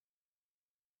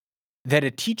that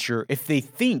a teacher, if they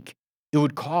think it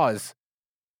would cause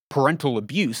parental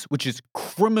abuse, which is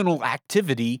criminal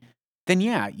activity, then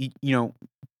yeah,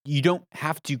 you don't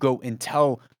have to go and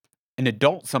tell an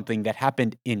adult something that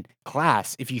happened in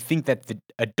class. If you think that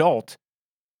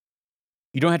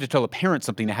you don't have to tell a parent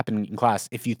something that happened in class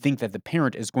if you think that the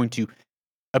parent is going to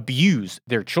abuse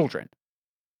their children.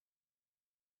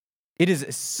 It is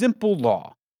a simple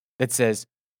law that says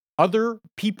other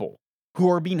people who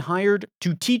are being hired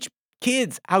to teach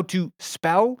kids how to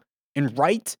spell and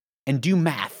write and do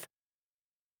math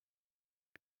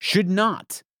should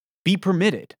not be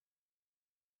permitted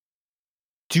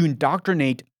to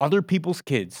indoctrinate other people's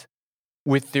kids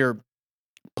with their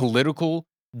political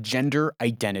gender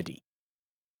identity.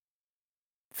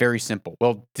 Very simple.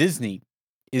 Well, Disney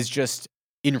is just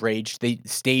enraged. They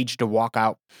staged a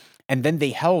walkout, and then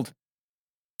they held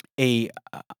a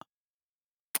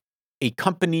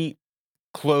company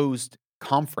closed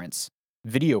conference,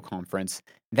 video conference.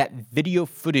 That video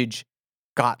footage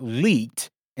got leaked,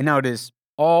 and now it is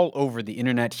all over the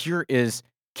internet. Here is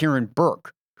Karen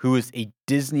Burke, who is a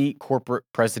Disney corporate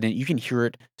president. You can hear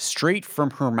it straight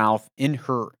from her mouth in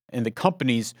the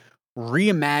company's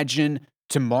Reimagine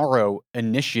Tomorrow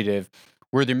initiative,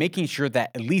 where they're making sure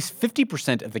that at least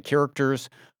 50% of the characters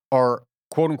are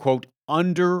quote unquote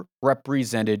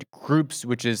underrepresented groups,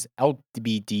 which is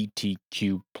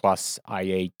LGBTQ plus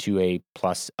IA2A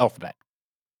plus alphabet.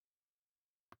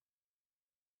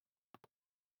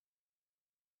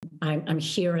 I'm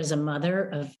here as a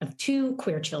mother of two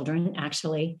queer children,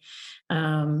 actually,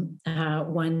 one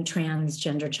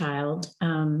transgender child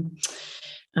and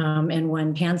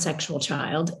one pansexual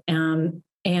child, and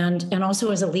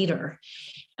also as a leader.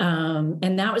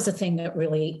 And that was the thing that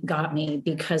really got me,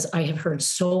 because I have heard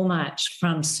so much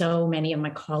from so many of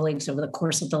my colleagues over the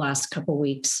course of the last couple of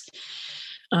weeks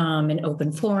in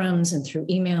open forums and through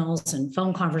emails and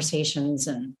phone conversations.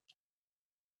 And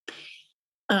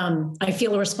I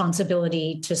feel a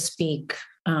responsibility to speak,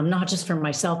 not just for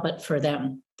myself, but for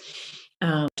them,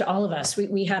 to all of us.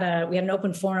 We had an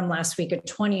open forum last week at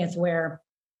 20th where,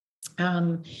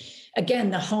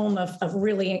 again, the home of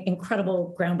really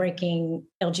incredible, groundbreaking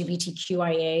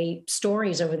LGBTQIA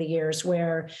stories over the years,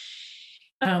 where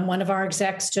one of our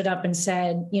execs stood up and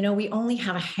said, we only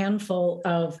have a handful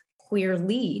of queer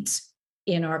leads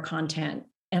in our content.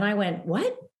 And I went,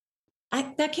 what?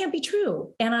 That can't be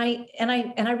true. And I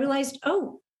realized,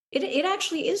 it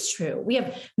actually is true. We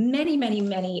have many, many,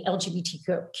 many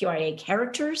LGBTQIA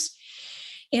characters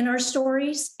in our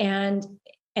stories, and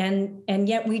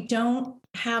yet we don't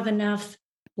have enough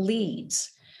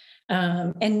leads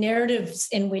and narratives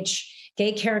in which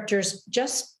gay characters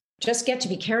just get to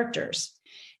be characters,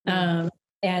 and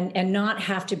not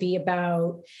have to be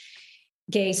about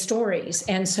gay stories.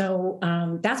 And so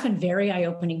that's been very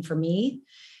eye-opening for me.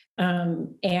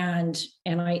 And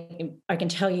I can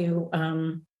tell you,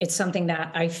 it's something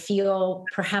that I feel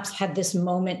perhaps had this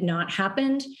moment not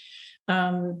happened,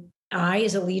 I,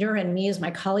 as a leader, and me as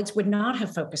my colleagues, would not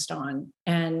have focused on.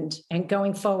 And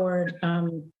going forward,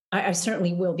 I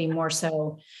certainly will be more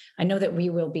so. I know that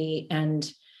we will be,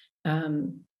 and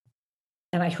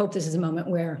I hope this is a moment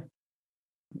where,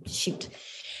 the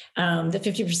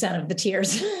 50% of the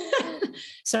tears,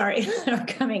 sorry, are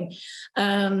coming.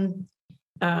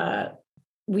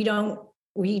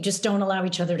 We just don't allow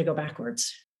each other to go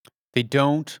backwards. They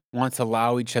don't want to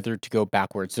allow each other to go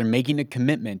backwards. They're making a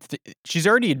commitment. She's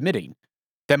already admitting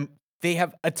that they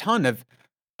have a ton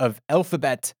of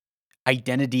alphabet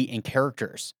identity and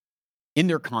characters in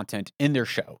their content, in their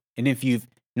show. And if you've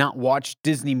not watched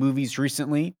Disney movies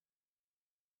recently,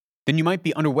 then you might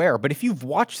be unaware. But if you've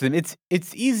watched them, it's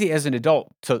easy as an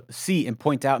adult to see and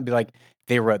point out and be like,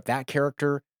 they wrote that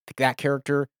character,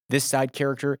 this side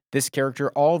character, this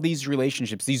character, all these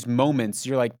relationships, these moments.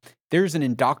 You're like, there's an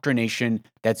indoctrination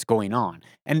that's going on.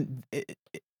 And it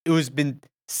was been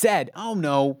said, oh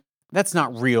no, that's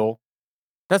not real.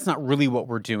 That's not really what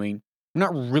we're doing. We're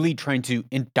not really trying to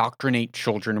indoctrinate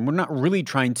children, and we're not really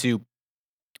trying to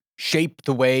shape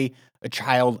the way a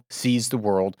child sees the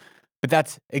world. But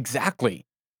that's exactly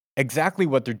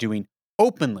what they're doing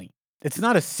openly. It's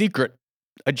not a secret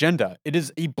agenda. It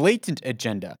is a blatant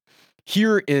agenda.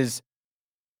 Here is,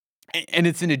 and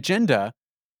it's an agenda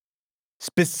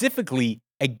specifically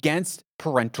against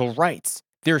parental rights.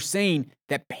 They're saying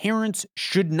that parents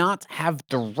should not have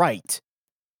the right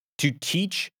to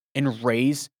teach and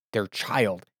raise their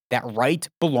child. That right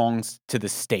belongs to the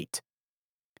state.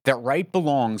 That right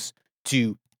belongs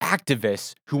to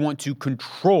activists who want to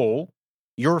control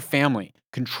your family,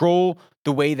 control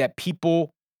the way that people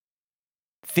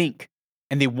think.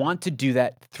 And they want to do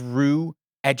that through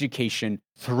education,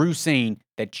 through saying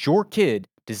that your kid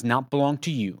does not belong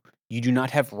to you. You do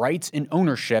not have rights and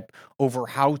ownership over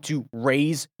how to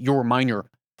raise your minor.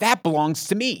 That belongs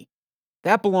to me.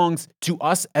 That belongs to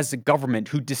us as a government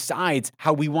who decides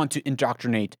how we want to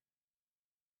indoctrinate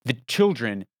the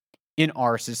children in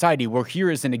our society. Well, here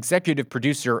is an executive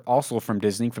producer, also from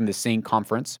Disney, from the same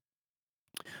conference,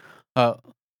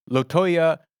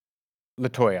 Latoya.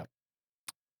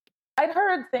 I'd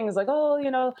heard things like,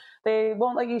 they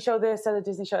won't let you show this at a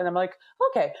Disney show. And I'm like,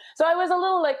 okay. So I was a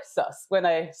little like sus when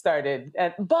I started.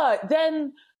 But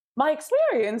then my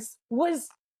experience was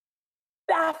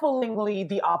bafflingly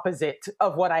the opposite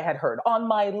of what I had heard on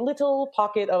my little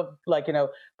pocket of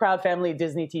Proud Family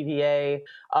Disney TVA.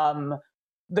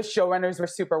 the showrunners were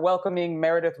super welcoming,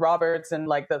 Meredith Roberts, and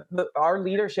like our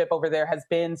leadership over there has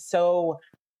been so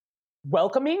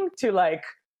welcoming to like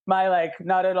my like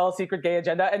not at all secret gay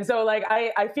agenda. And so like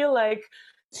I feel like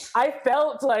I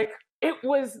felt like it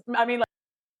was, I mean,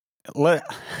 like,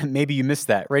 maybe you missed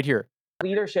that right here.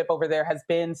 Leadership over there has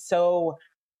been so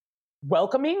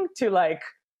welcoming to like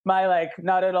my like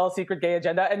not at all secret gay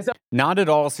agenda. And so not at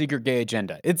all secret gay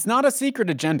agenda. It's not a secret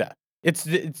agenda.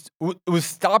 It was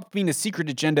stopped being a secret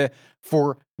agenda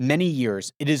for many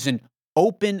years. It is an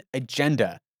open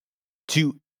agenda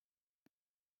to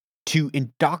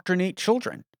indoctrinate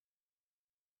children.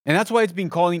 And that's why it's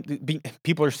been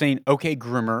people are saying, okay,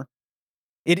 groomer.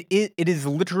 It is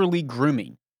literally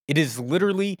grooming. It is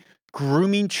literally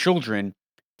grooming children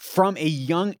from a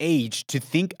young age to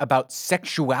think about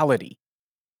sexuality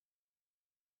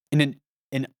in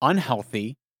an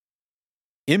unhealthy,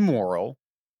 immoral,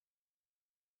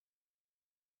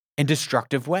 and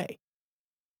destructive way.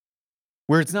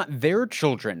 Where it's not their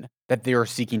children that they are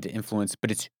seeking to influence,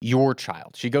 but it's your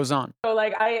child. She goes on. So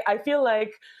like I feel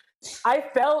like I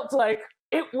felt like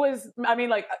it was, I mean,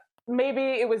 like maybe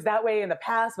it was that way in the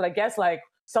past, but I guess like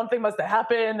something must have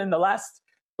happened in the last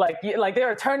like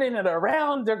they're turning it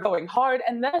around, they're going hard.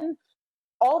 And then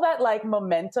all that like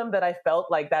momentum that I felt,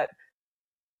 like that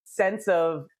sense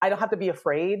of I don't have to be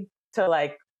afraid to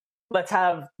like, let's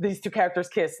have these two characters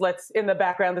kiss, let's in the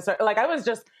background like I was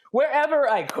just wherever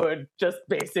I could just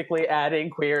basically adding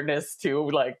queerness to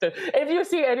like if you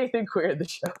see anything queer in the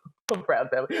show, I'm proud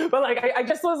family. But like I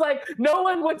just was like, no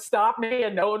one would stop me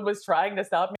and no one was trying to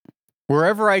stop me.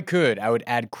 Wherever I could, I would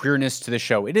add queerness to the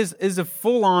show. It is a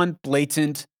full-on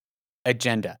blatant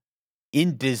agenda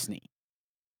in Disney.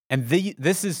 And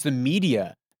this is the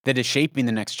media that is shaping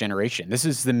the next generation. This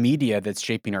is the media that's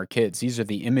shaping our kids. These are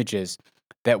the images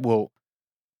that will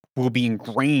be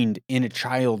ingrained in a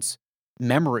child's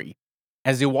memory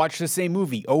as they watch the same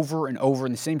movie over and over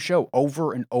in the same show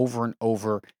over and over and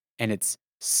over. And it's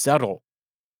subtle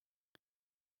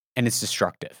and it's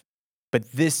destructive.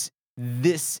 But this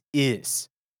is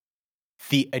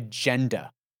the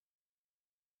agenda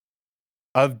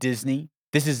of Disney.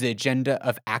 This is the agenda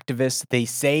of activists. They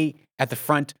say at the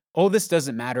front, oh, this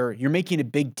doesn't matter. You're making a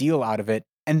big deal out of it.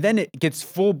 And then it gets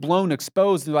full-blown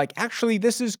exposed. They're like, actually,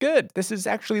 this is good. This is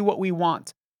actually what we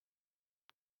want.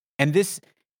 And this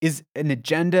is an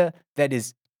agenda that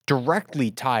is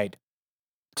directly tied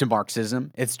to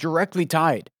Marxism. It's directly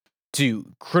tied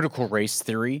to critical race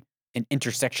theory and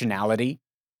intersectionality.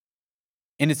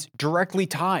 And it's directly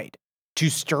tied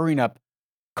to stirring up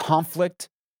conflict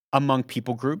among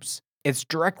people groups. It's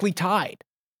directly tied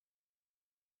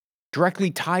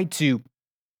to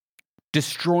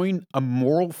destroying a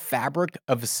moral fabric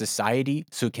of a society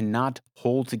so it cannot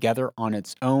hold together on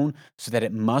its own, so that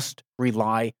it must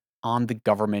rely on the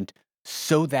government,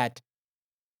 so that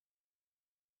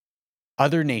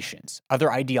other nations,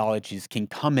 other ideologies can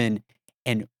come in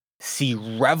and see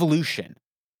revolution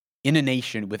in a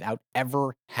nation without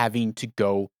ever having to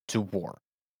go to war.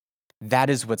 That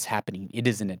is what's happening. It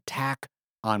is an attack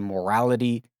on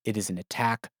morality. It is an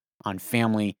attack on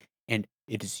family. And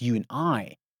it is you and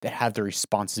I that have the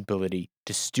responsibility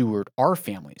to steward our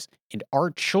families and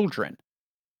our children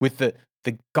with the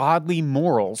godly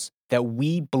morals that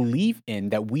we believe in,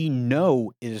 that we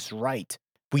know is right,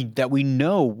 that we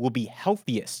know will be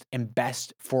healthiest and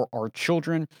best for our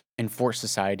children and for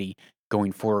society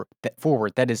going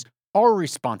forward. That is our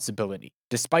responsibility,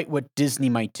 despite what Disney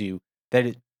might do, that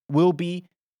it will be,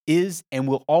 is, and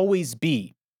will always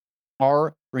be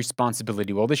our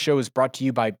responsibility. Well, this show is brought to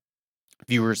you by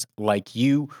viewers like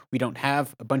you. We don't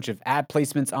have a bunch of ad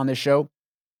placements on this show.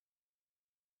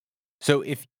 So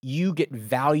if you get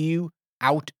value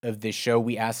out of this show,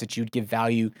 we ask that you'd give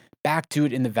value back to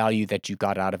it in the value that you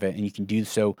got out of it. And you can do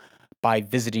so by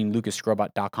visiting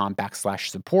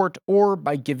lucasrobot.com/support or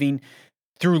by giving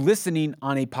through listening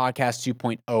on a Podcast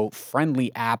 2.0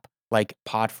 friendly app like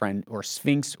Podfriend or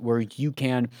Sphinx, where you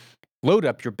can load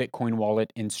up your Bitcoin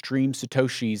wallet and stream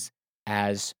Satoshis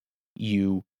as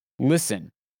you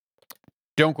listen.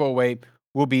 Don't go away.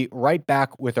 We'll be right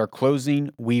back with our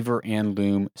closing Weaver and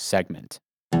Loom segment.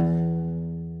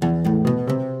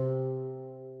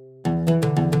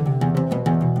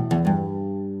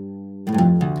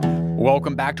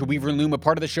 Welcome back to Weaver and Loom, a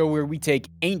part of the show where we take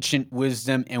ancient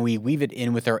wisdom and we weave it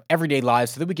in with our everyday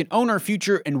lives so that we can own our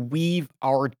future and weave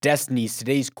our destinies.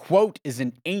 Today's quote is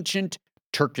an ancient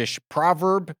Turkish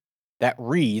proverb that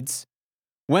reads,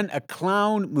 "When a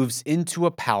clown moves into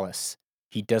a palace,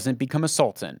 he doesn't become a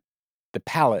sultan. The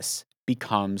palace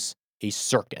becomes a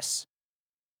circus."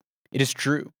 It is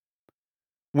true.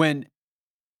 When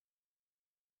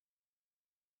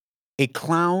a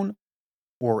clown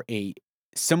or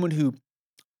someone who,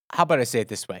 how about I say it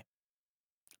this way?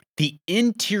 The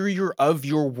interior of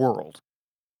your world,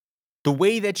 the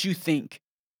way that you think,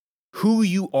 who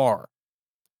you are,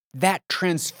 that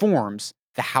transforms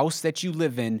the house that you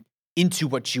live in into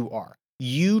what you are.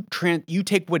 You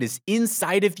take what is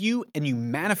inside of you and you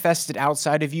manifest it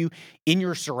outside of you in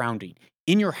your surrounding,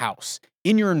 in your house,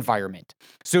 in your environment.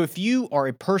 So if you are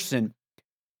a person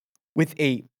with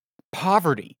a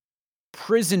poverty,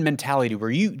 prison mentality where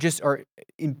you just are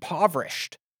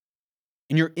impoverished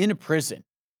and you're in a prison,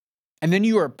 and then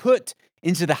you are put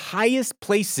into the highest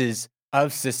places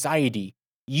of society,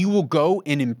 you will go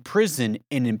and imprison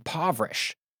and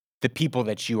impoverish the people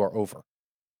that you are over.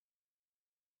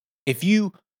 If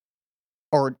you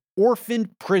are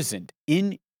orphaned, prisoned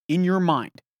in your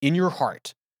mind, in your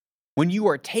heart, when you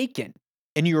are taken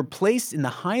and you are placed in the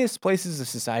highest places of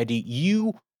society,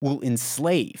 you will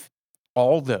enslave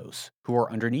all those who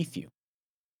are underneath you.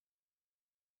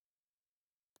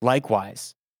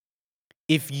 Likewise,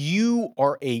 if you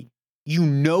are you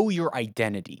know your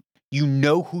identity, you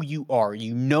know who you are,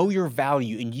 you know your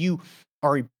value, and you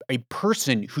are a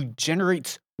person who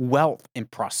generates wealth and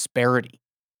prosperity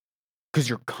because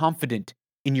you're confident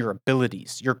in your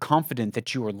abilities, you're confident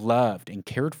that you are loved and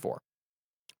cared for.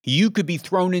 You could be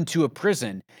thrown into a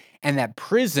prison, and that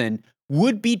prison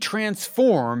would be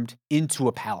transformed into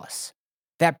a palace.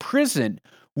 That prison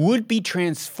would be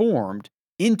transformed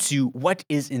into what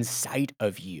is inside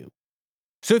of you.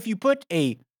 So if you put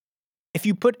a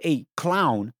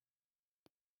clown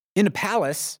in a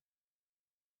palace,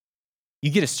 you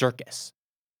get a circus.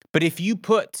 But if you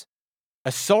put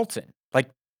a sultan like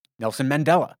Nelson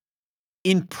Mandela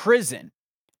in prison,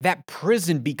 that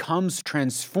prison becomes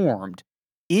transformed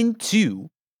into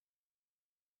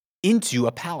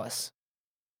a palace.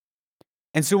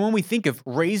 And so when we think of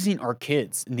raising our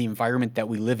kids in the environment that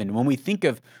we live in, when we think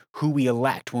of who we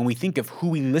elect, when we think of who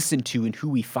we listen to and who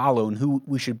we follow and who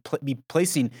we should be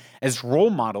placing as role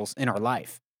models in our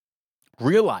life,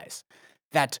 realize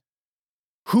that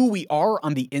who we are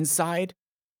on the inside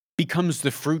becomes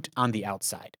the fruit on the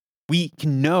outside. We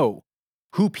can know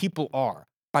who people are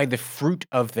by the fruit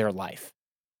of their life.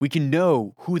 We can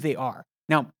know who they are.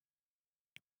 Now,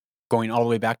 going all the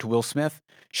way back to Will Smith,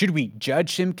 should we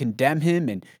judge him, condemn him,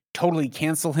 and totally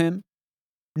cancel him?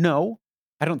 No,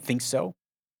 I don't think so.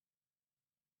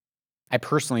 I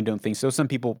personally don't think so. Some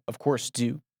people, of course,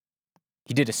 do.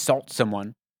 He did assault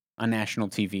someone on national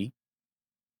TV.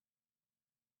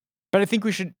 But I think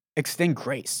we should extend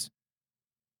grace.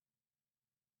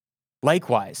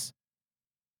 Likewise,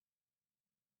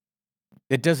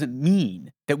 it doesn't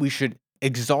mean that we should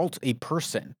exalt a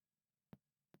person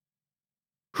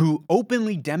who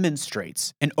openly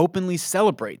demonstrates and openly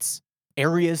celebrates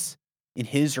areas in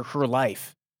his or her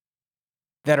life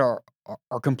that are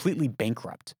completely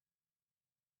bankrupt.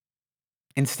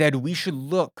 Instead, we should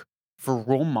look for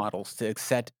role models to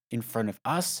set in front of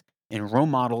us and role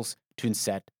models to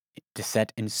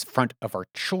set in front of our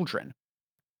children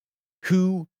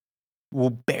who will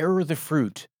bear the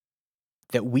fruit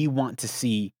that we want to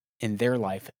see in their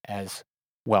life as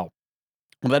well.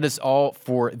 Well, that is all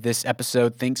for this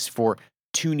episode. Thanks for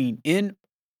tuning in.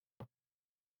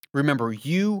 Remember,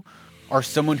 you are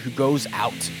someone who goes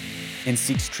out and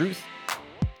seeks truth.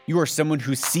 You are someone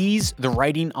who sees the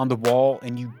writing on the wall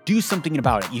and you do something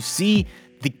about it. You see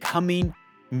the coming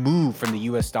move from the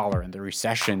US dollar and the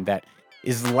recession that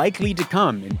is likely to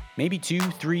come in maybe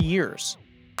 2-3 years.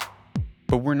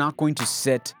 But we're not going to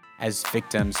sit as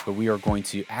victims, but we are going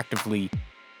to actively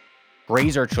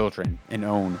raise our children and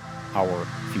own our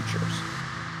futures.